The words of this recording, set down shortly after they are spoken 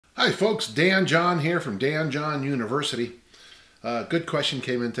Hi folks, Dan John here from Dan John University. Good question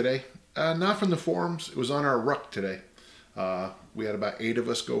came in today. Not from the forums, it was on our ruck today. We had about 8 of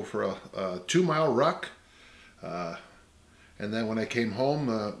us go for a 2-mile ruck. And then when I came home,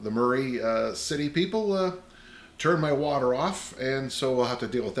 the Murray City people turned my water off, and so we'll have to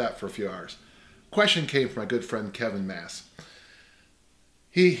deal with that for a few hours. Question came from my good friend Kevin Mass.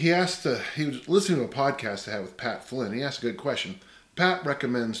 He was listening to a podcast I had with Pat Flynn. He asked a good question. Pat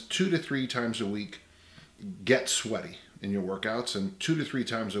recommends 2 to 3 times a week get sweaty in your workouts, and 2 to 3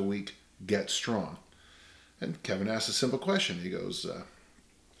 times a week get strong. And Kevin asked a simple question. He goes,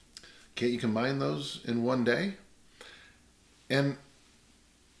 can't you combine those in one day? And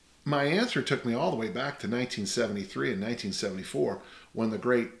my answer took me all the way back to 1973 and 1974 when the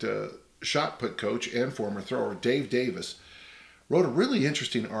great shot put coach and former thrower Dave Davis wrote a really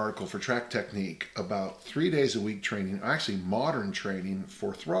interesting article for Track Technique about 3 days a week training, actually modern training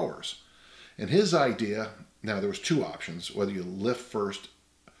for throwers. And his idea, now there was 2 options, whether you lift first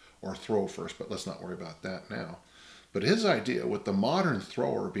or throw first, but let's not worry about that now. But his idea, with the modern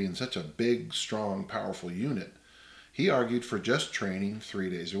thrower being such a big, strong, powerful unit, he argued for just training 3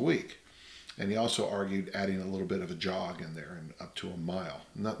 days a week. And he also argued adding a little bit of a jog in there and up to a mile.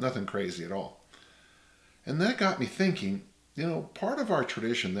 Nothing crazy at all. And that got me thinking, you know, part of our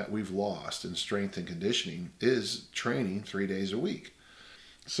tradition that we've lost in strength and conditioning is training 3 days a week.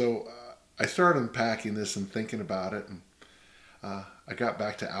 So I started unpacking this and thinking about it. And I got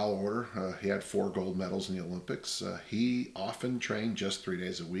back to Al Order. He had 4 gold medals in the Olympics. He often trained just 3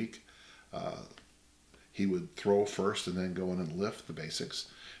 days a week. He would throw first and then go in and lift the basics.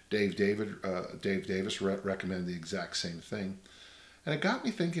 Dave Davis recommended the exact same thing. And it got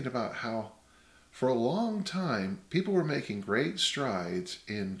me thinking about how for a long time, people were making great strides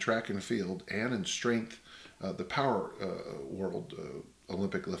in track and field and in strength, the power world,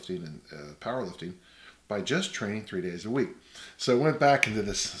 Olympic lifting and powerlifting, by just training 3 days a week. So I went back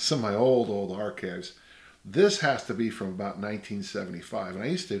into some of my old archives. This has to be from about 1975. And I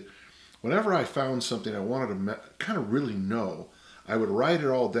used to, whenever I found something I wanted to kind of really know, I would write it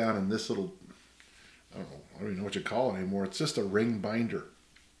all down in this little, I don't even know what you call it anymore. It's just a ring binder.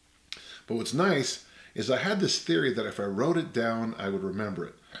 But what's nice is I had this theory that if I wrote it down, I would remember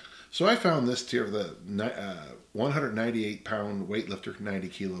it. So I found this here, the 198-pound weightlifter, 90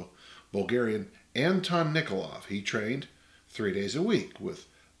 kilo, Bulgarian, Anton Nikolov. He trained 3 days a week, with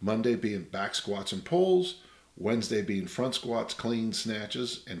Monday being back squats and pulls, Wednesday being front squats, clean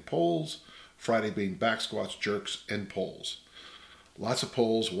snatches, and pulls, Friday being back squats, jerks, and pulls. Lots of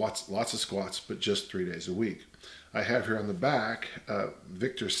pulls, lots of squats, but just 3 days a week. I have here on the back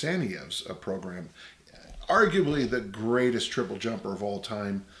Viktor Saniev's program, arguably the greatest triple jumper of all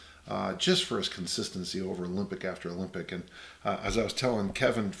time, just for his consistency over Olympic after Olympic. And as I was telling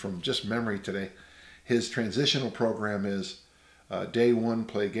Kevin from just memory today, his transitional program is day 1,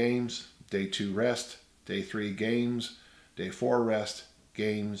 play games, day 2, rest, day 3, games, day 4, rest,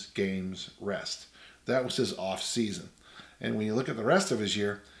 games, rest. That was his off season. And when you look at the rest of his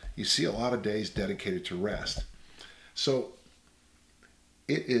year, you see a lot of days dedicated to rest. So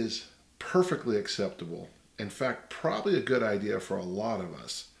it is perfectly acceptable, in fact, probably a good idea for a lot of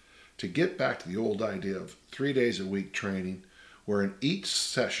us, to get back to the old idea of 3 days a week training, where in each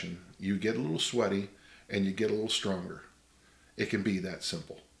session you get a little sweaty and you get a little stronger. It can be that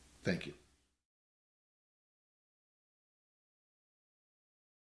simple. Thank you.